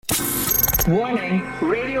Warning,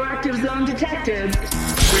 radioactive zone detected. 3,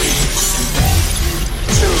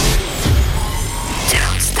 2.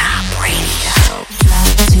 Don't stop radio.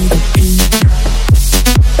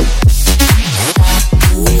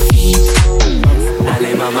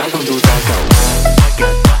 Dale mamá con tu tacón.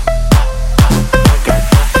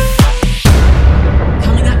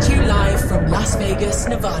 Coming at you live from Las Vegas,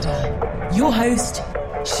 Nevada. Your host,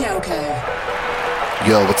 Shelco.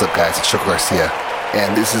 Yo, what's up guys? It's Shelco Garcia,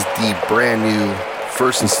 and this is the brand new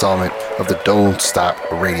first installment of the Don't Stop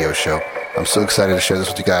Radio Show. I'm so excited to share this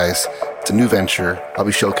with you guys. It's a new venture. I'll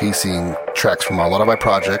be showcasing tracks from a lot of my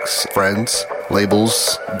projects, friends,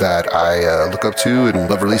 labels that I look up to and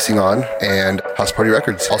love releasing on, and House Party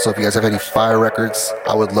Records. Also, if you guys have any fire records,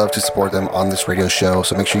 I would love to support them on this radio show,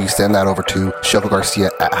 so make sure you send that over to Shelco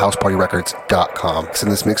Garcia at housepartyrecords.com. So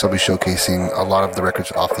in this mix, I'll be showcasing a lot of the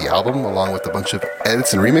records off the album, along with a bunch of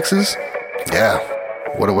edits and remixes. Yeah,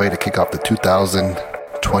 what a way to kick off the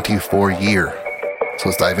 2024 year. So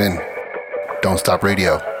let's dive in. Don't Stop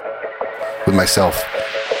Radio with myself,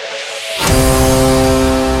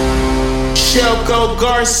 Shelco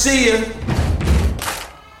Garcia.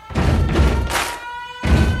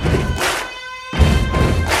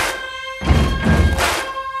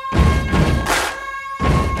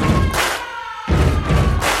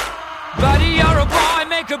 Buddy, you're a boy,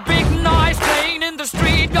 make a big noise, playing in the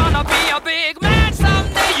street, gonna be a big man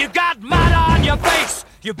someday. You got mud on your face,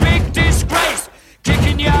 you big disgrace,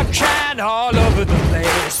 kicking your can all over the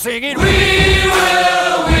place, singing, we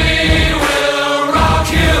will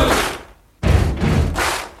rock you.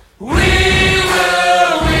 We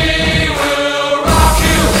will rock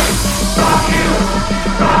you, rock you,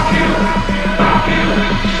 rock you, rock you,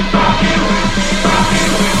 rock you, rock you, rock you, rock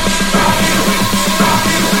you, rock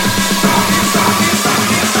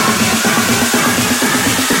you.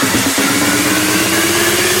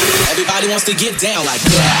 Everybody wants to get down like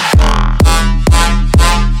that.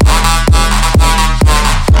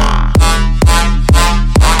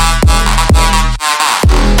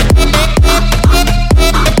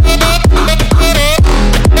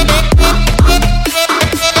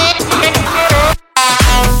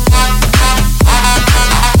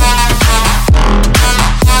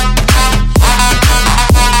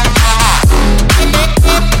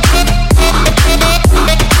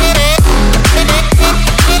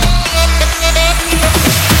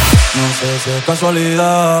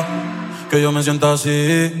 Casualidad que yo me sienta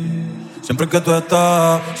así siempre que tú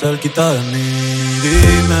estás cerquita de mí.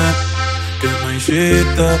 Dime qué me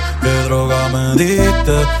hiciste, qué droga me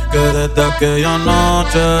diste, que desde aquella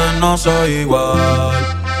noche no soy igual.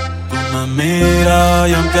 Tú me miras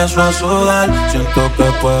y empiezo a sudar, siento que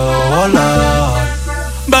puedo volar.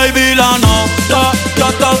 Baby, la nota ya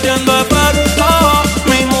está haciendo efecto,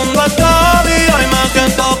 mi mundo está día y me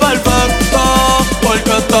siento perfecto.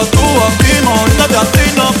 Porque estás tú aquí, morita de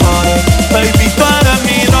atrás no pares. Baby, tú eres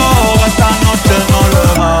mi droga, esta noche no le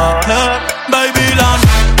bajes. Baby, la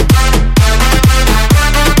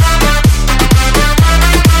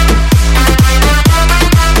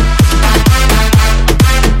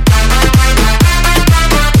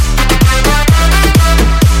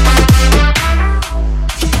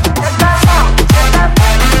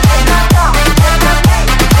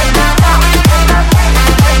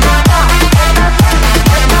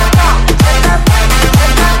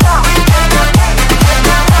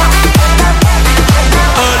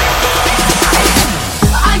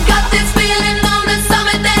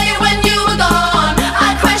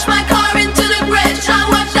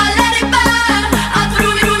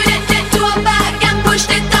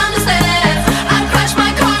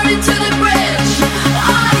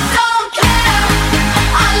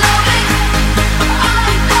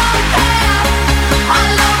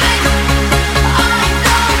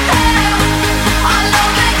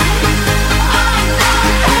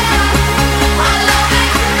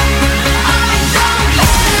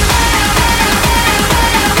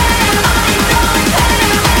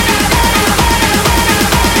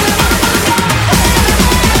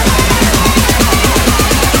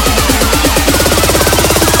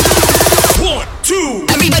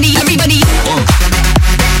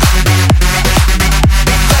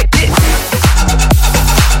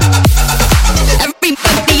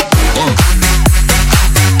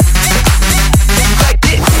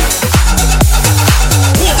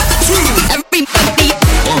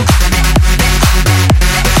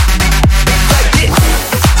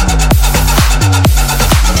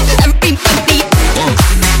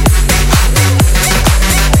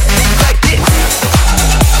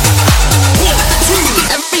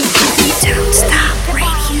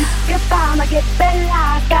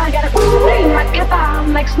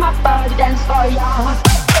my body dance for ya.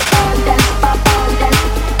 Body dance, body dance,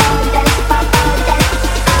 body dance, body dance,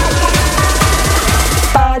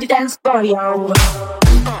 body dance for ya.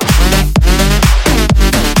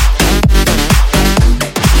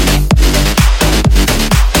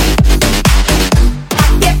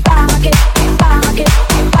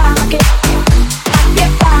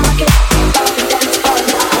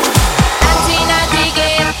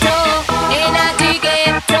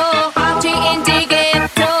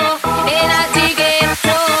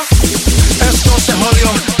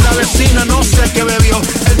 No sé qué bebió,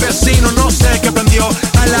 el vecino no sé qué prendió,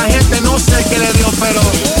 a la gente no sé qué le dio, pero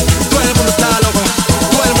todo el mundo está loco,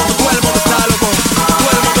 todo el mundo está loco,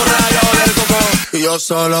 todo el mundo rayado del coco, y yo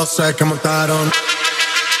solo sé que montaron.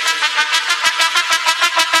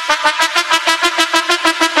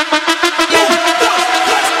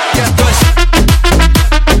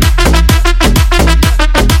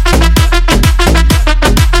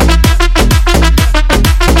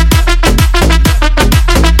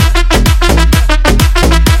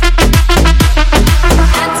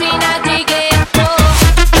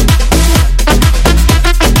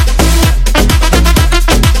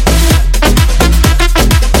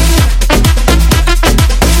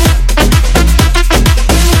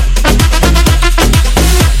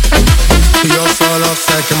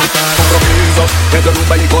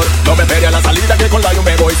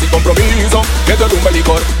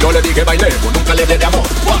 Yo le dije bailemos, nunca le dé amor.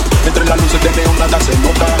 Entre las luces de neón nada se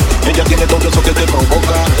nota. Ella tiene todo eso que te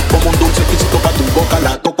provoca. Como un dulce exquisito pa' tu boca.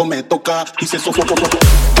 La toco, me toca y se sofoca.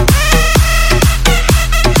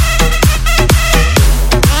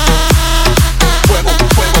 Fuego,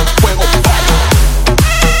 fuego, fuego, fuego,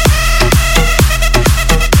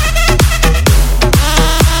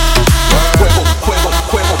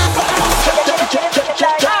 fuego, fuego.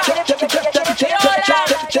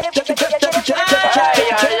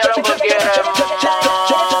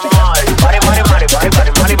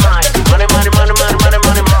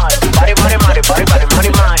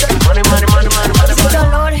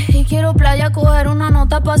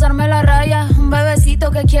 Pasarme la raya, un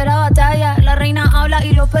bebecito que quiera batalla. La reina habla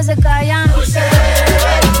y los peces callan. Hoy se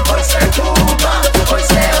bebe, hoy se fuma, hoy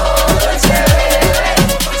se jode, hoy se bebe,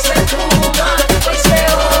 hoy se fuma, hoy se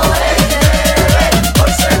jode,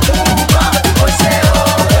 hoy se fuma, hoy se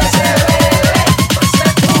jode, hoy se bebe, hoy se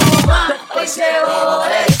fuma, hoy se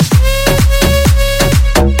jode.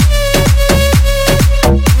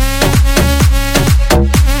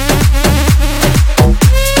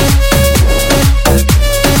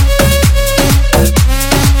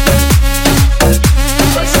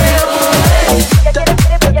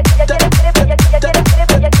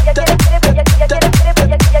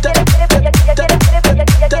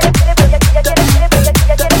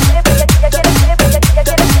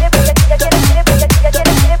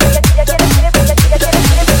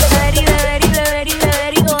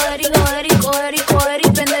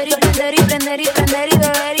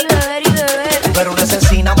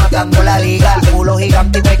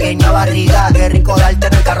 Qué rico darte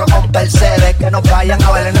en el carro con Mercedes, que nos vayan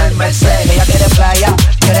a ver en el Mercedes. Ella quiere playa,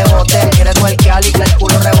 quiere bote, quiere tuerquear y que el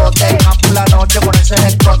culo rebote. Más por la noche ponerse en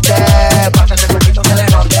el cote, para que ese cuerpito se le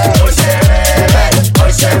note. Hoy se bebe,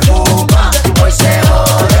 hoy se fuma, hoy se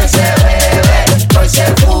jode, hoy se bebe, hoy se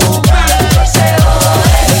fuma, hoy se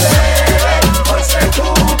jode, hoy se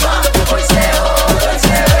fuma, hoy se jode, hoy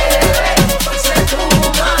se bebe, hoy se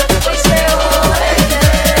fuma, hoy se jode,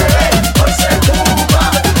 hoy se fuma,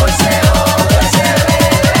 hoy se jode, hoy se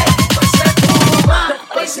bebe, hoy se fuma,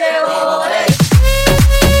 hoy se jode.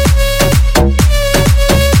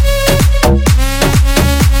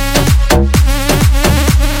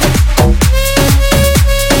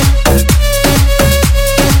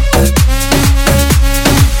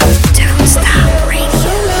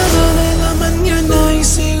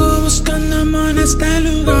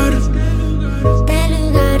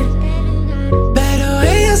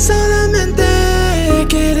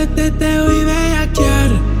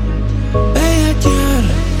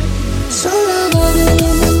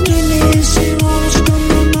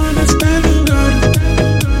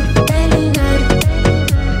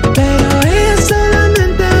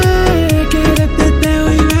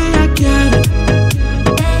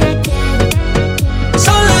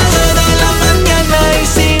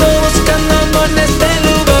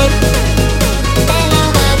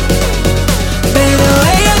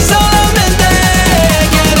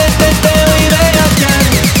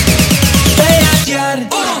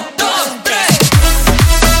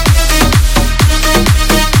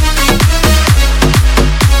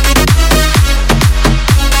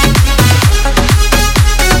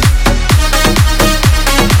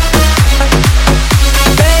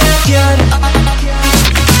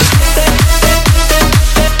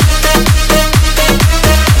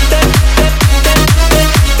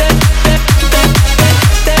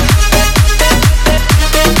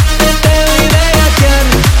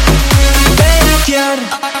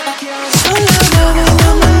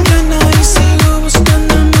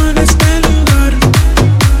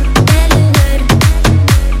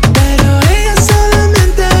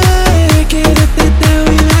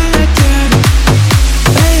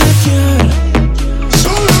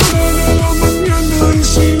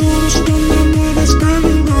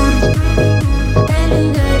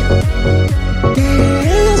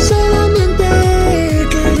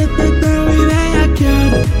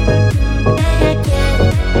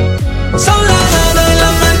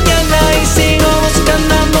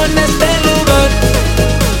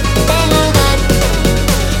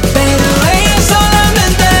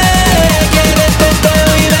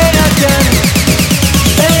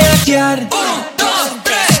 bellaquear.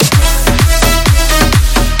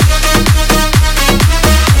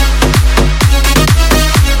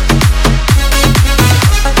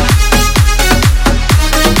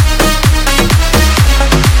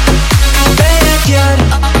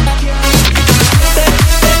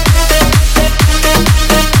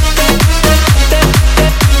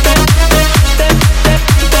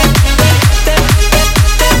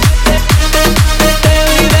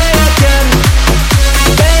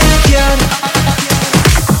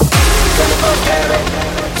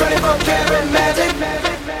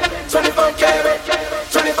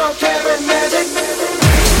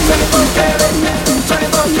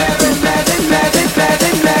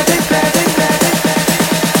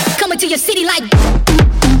 Coming to your city like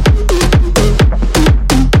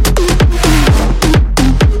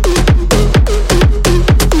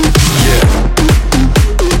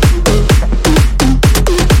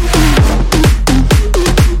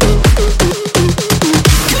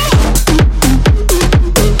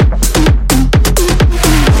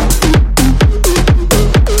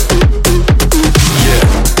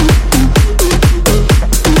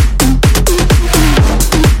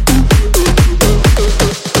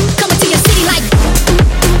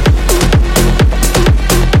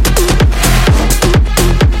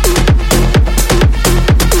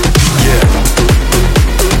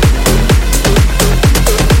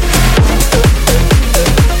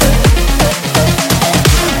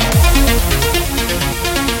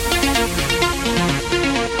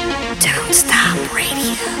Don't Stop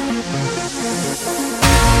Radio.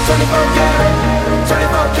 24 karat,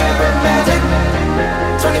 24 karat magic.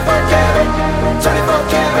 24 karat,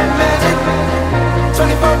 24 karat magic.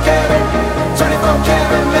 24 karat, 24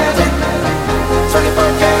 karat magic.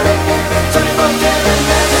 24 karat, 24 karat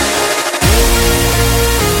magic.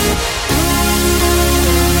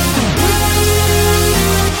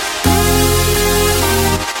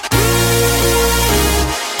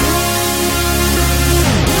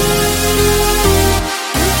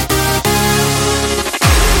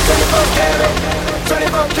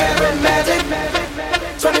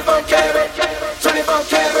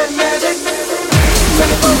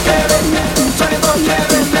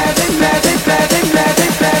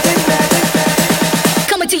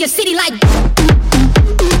 coming to your city like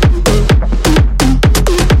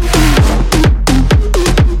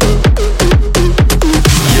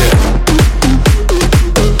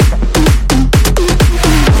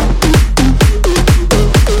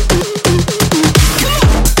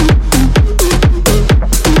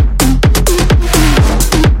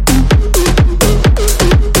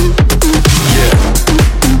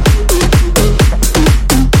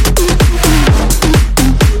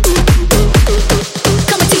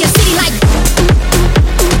coming to your city like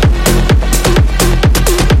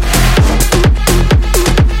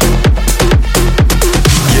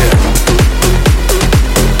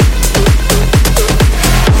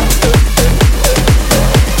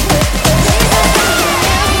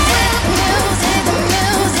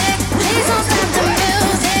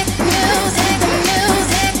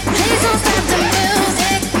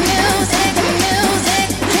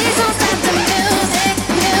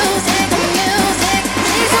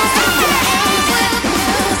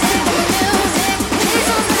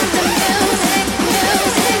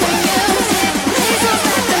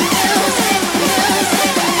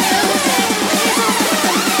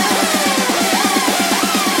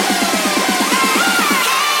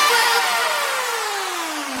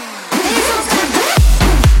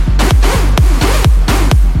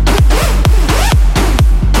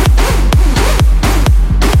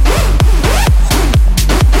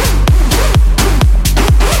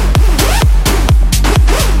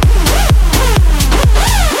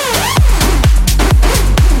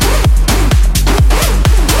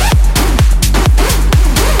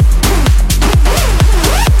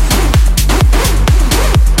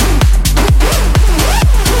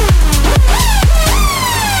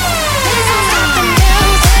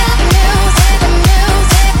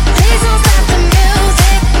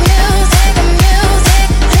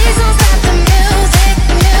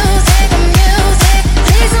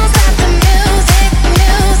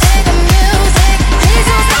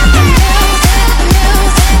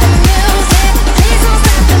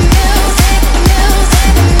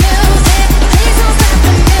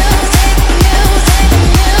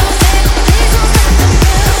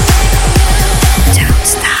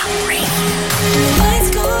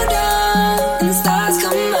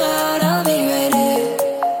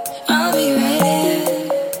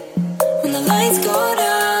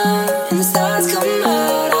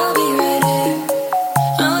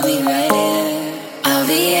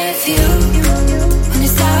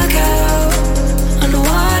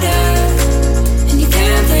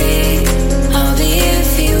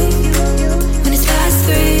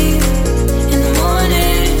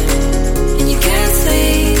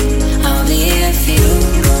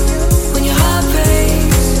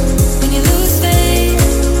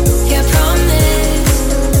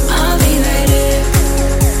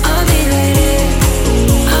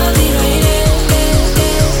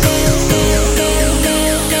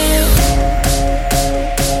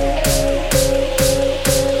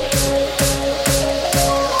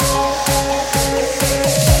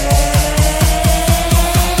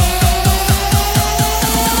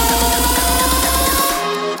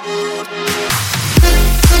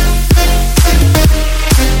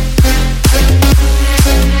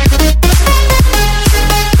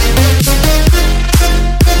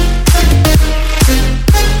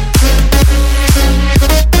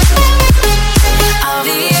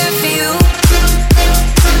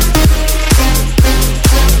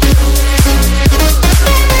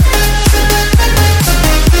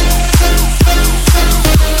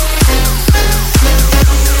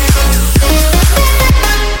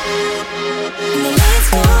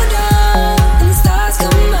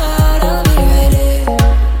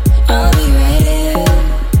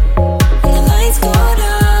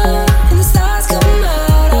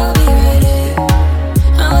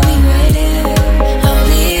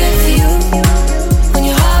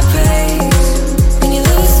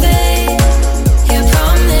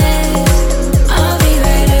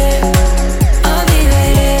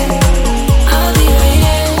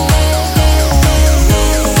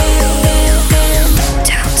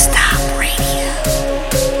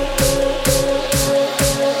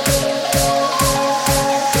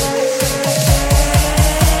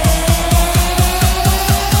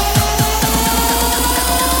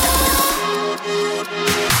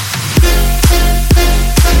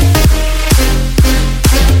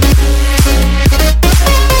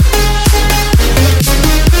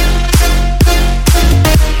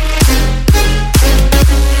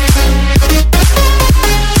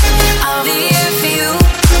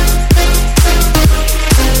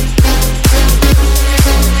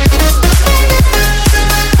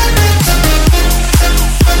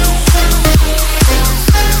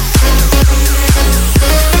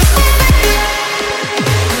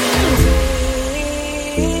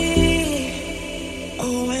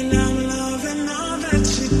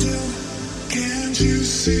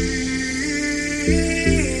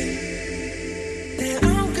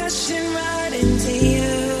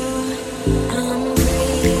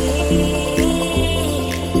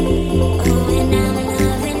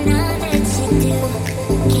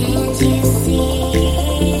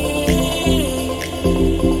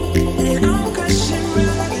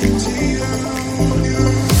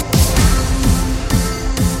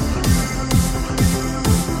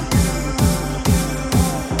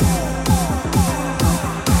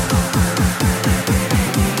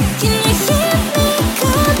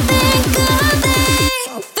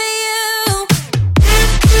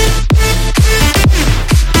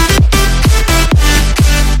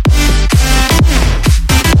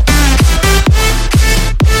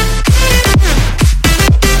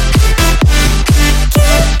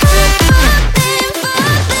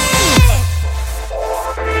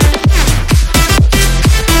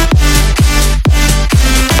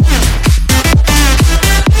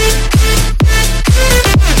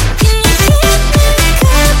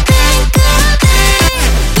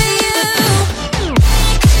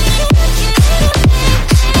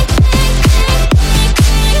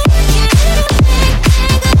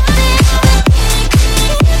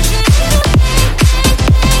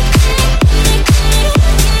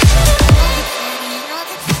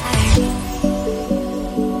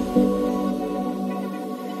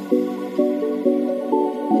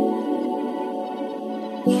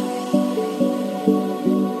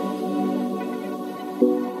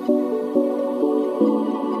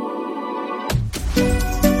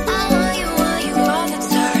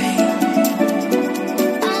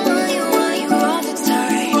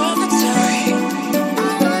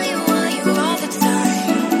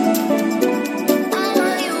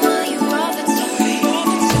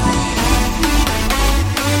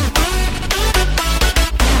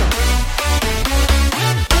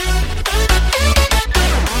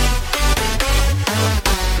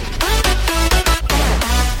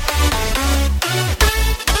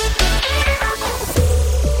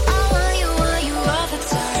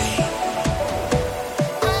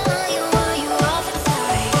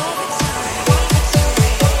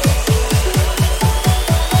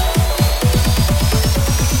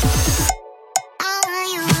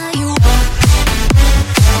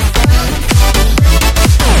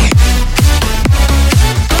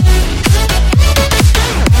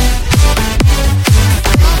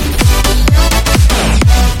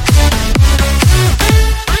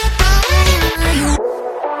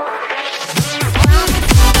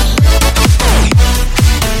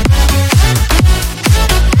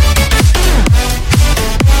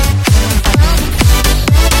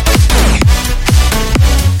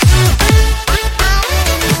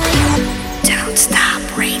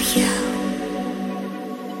Radio.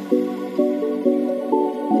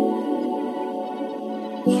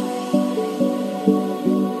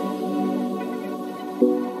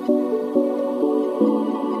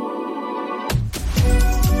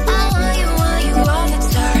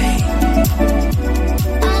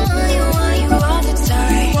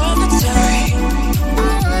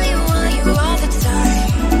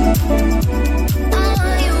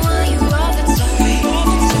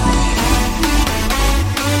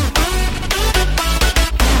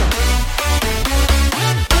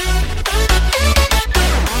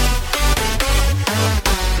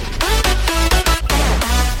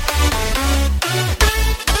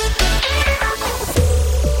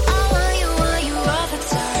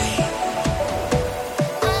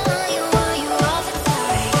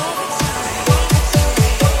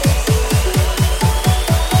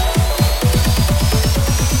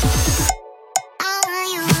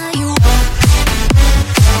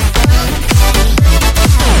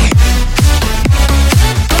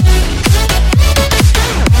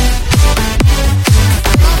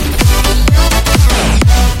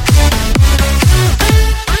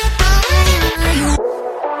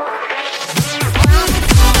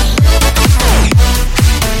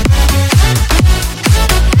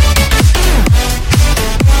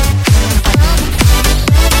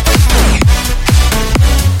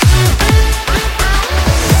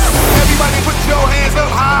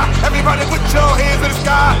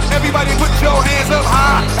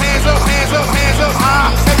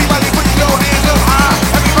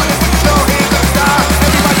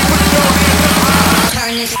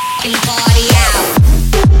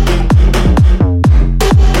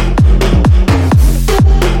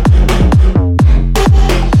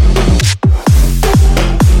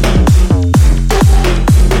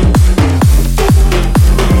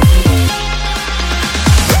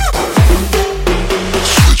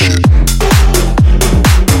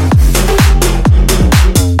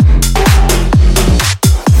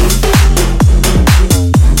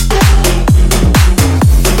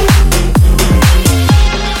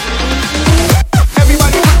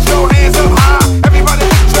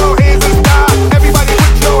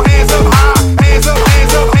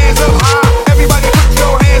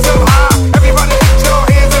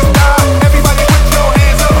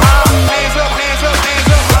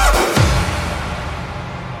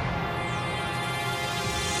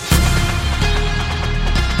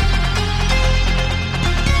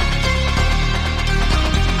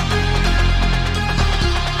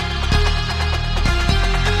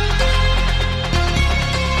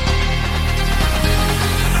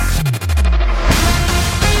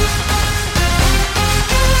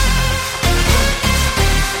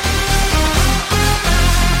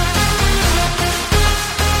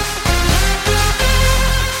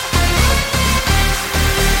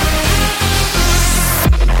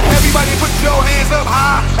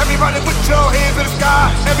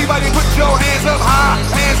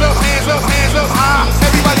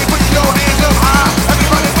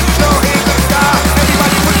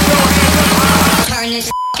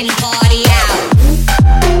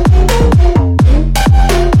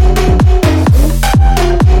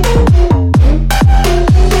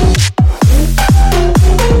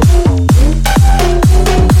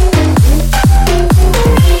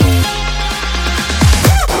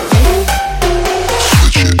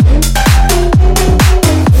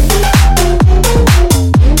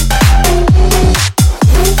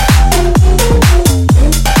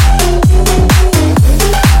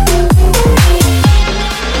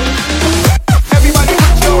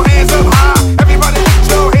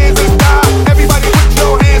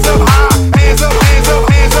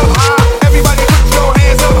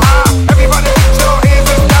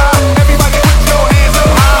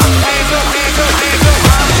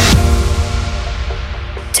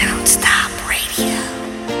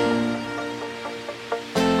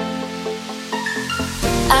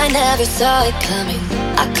 Saw it coming,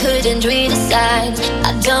 I couldn't read the signs.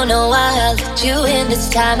 I don't know why I let you in this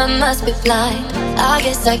time, I must be blind. I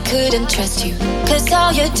guess I couldn't trust you, cause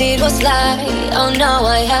all you did was lie. Oh no,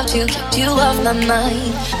 I have to keep you off my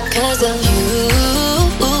mind. Cause of you,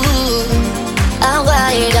 I'm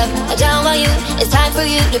wired up, I don't want you, it's time for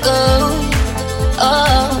you to go.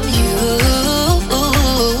 Oh, you,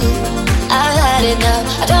 I've had enough,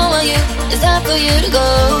 I don't want you, it's time for you to go.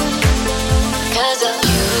 Cause of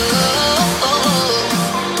you,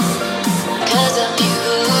 cause of you,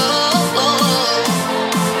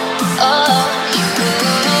 oh, you,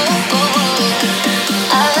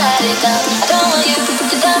 I've had enough, I don't want you,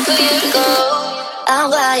 it's time for you to go. I'm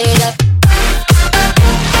wired up.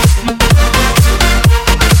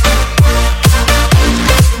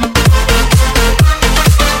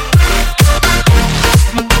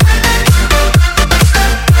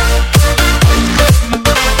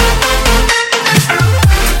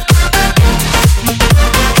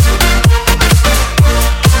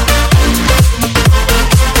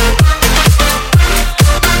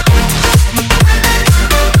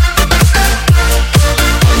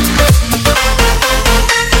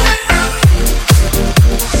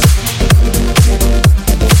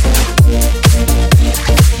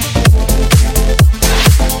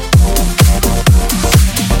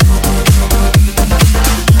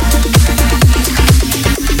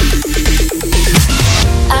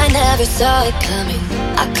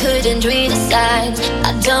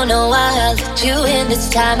 know why I let you in this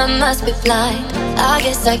time. I must be blind. I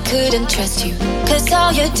guess I couldn't trust you, 'cause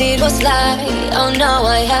all you did was lie. Oh no,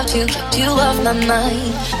 I have to keep you off my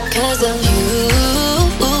mind. 'Cause of you,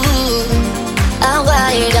 I'm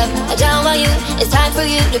wired up. I don't want you, it's time for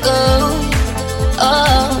you to go.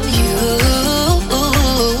 Oh, you,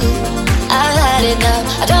 I've had it now.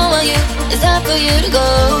 I don't want you, it's time for you to go.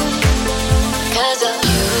 'Cause of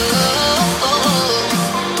you,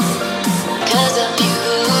 'cause of you.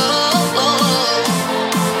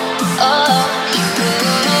 Oh, you,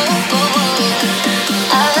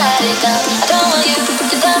 I've had it now. I don't want you,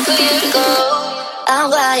 it's time for you to go. I'm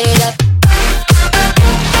wired up.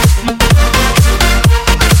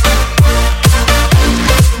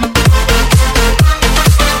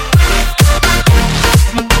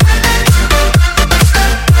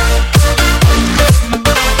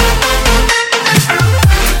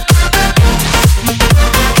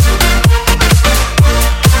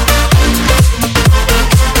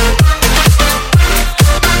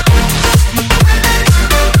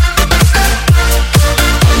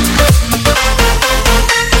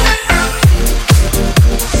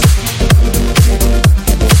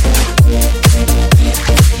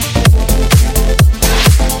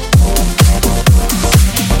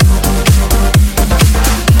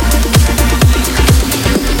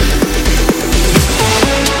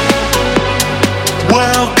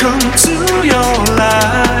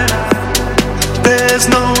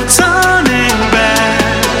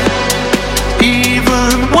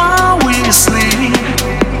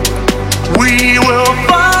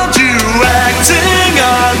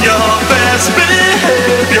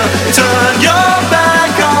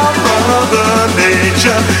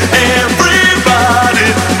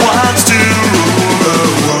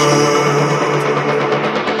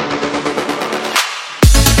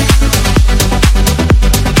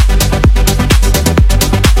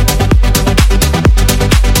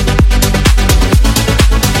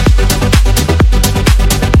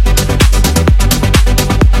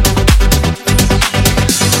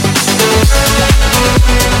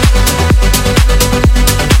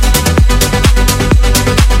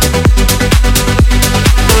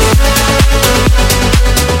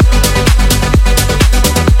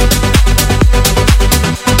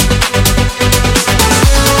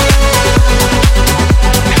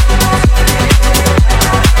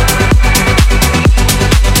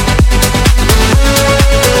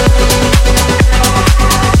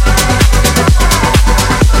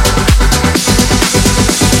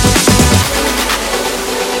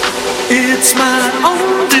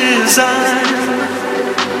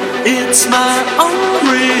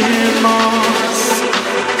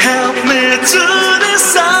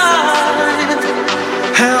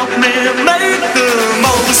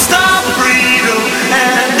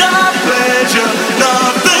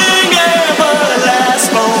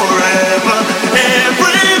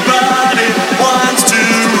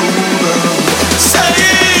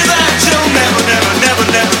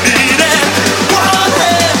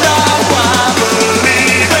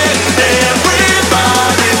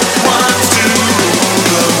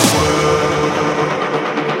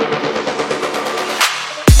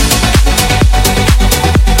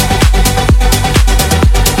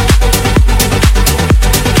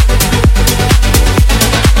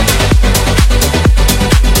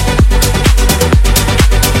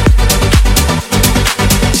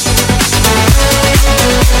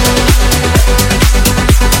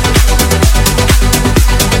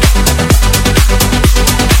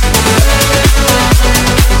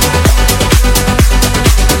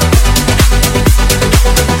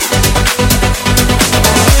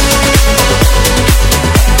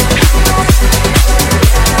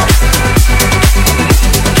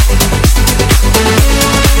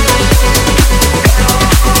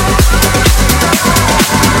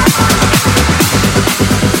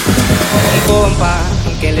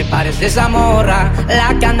 Esa morra,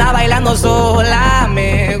 la que anda bailando sola,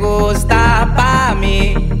 me gusta pa'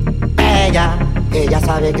 mí. Ella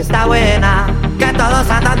sabe que está buena, que todos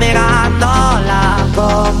andan mirándola,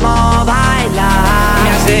 cómo baila. Me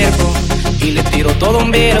acerco y le tiro todo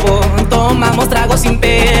un verbo, tomamos tragos sin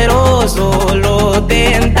pero, solo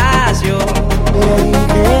tentación.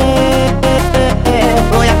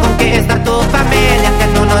 Voy a conquistar tu familia, que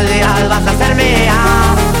en unos días vas a ser mía.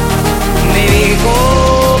 Me dijo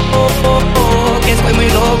que estoy muy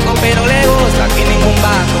loco, pero le gusta que ningún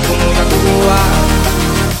vato como yo actúa.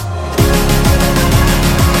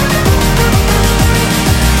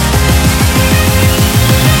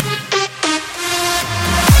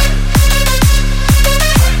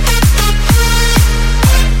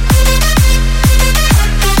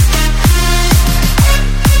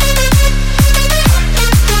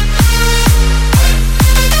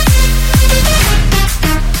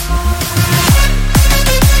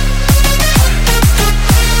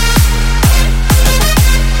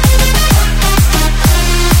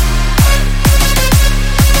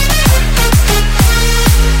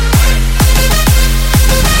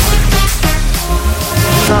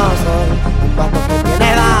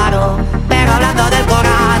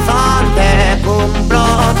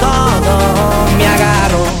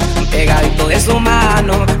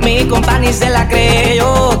 Mi compa ni se la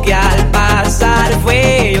creyó, que al pasar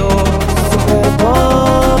fue yo.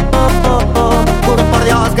 Juro por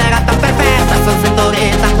Dios que gata perfecta, son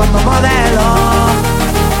cinturita como modelo.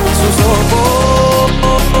 Sus ojos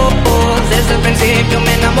desde el principio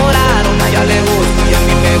me enamoraron. A ella le gusta y a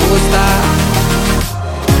mí me gusta.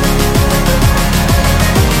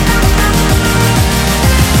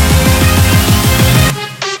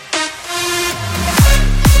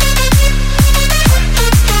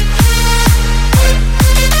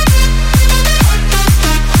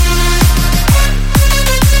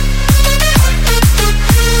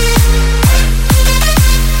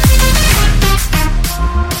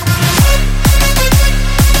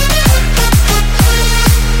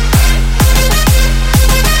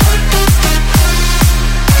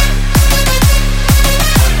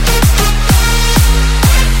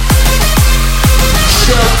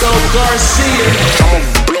 I'ma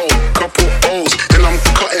blow a couple O's, then I'm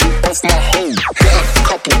cutting off my hoe. Hit a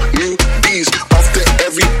couple new D's after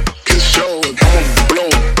every show. I'ma blow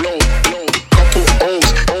couple O's.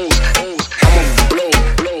 I'ma blow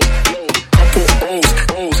couple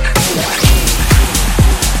O's.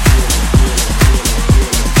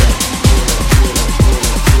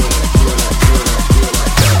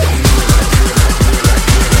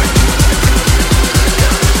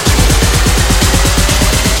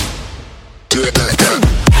 Do it like that.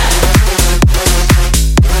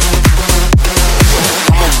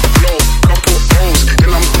 I'ma blow couple O's,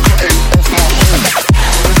 then I'm cutting off my hoe.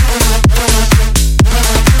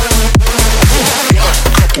 Hit a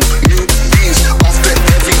couple new D's after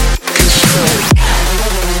every show.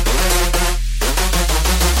 I'ma blow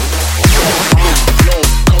couple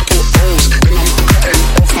O's, then I'm cutting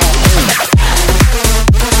off my hoe.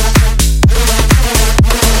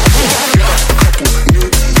 Hit a couple new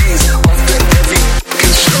D's after every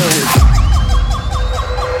show.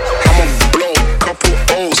 I'ma blow couple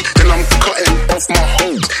O's, then I'm cutting off my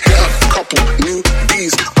hoes. Hit a couple new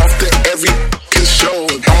D's after every show.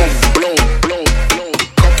 I'ma blow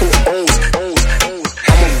couple O's.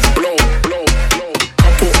 I'ma blow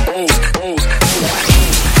couple O's.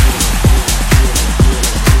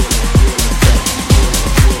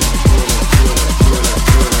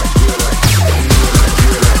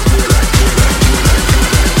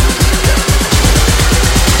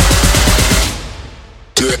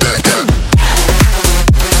 Do it like that.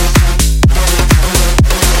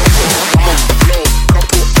 I'ma blow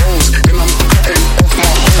couple O's, then I'm cutting off my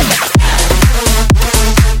hoe.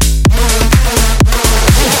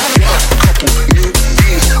 Hit a couple new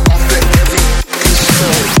D's after every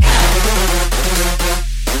show.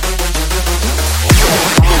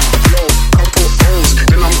 I'ma blow couple O's,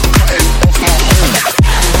 then I'm cutting off my hoe.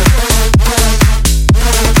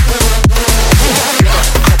 Hit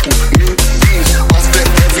a couple new D's after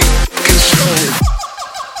every show.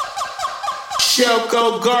 Shelco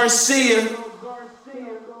Garcia.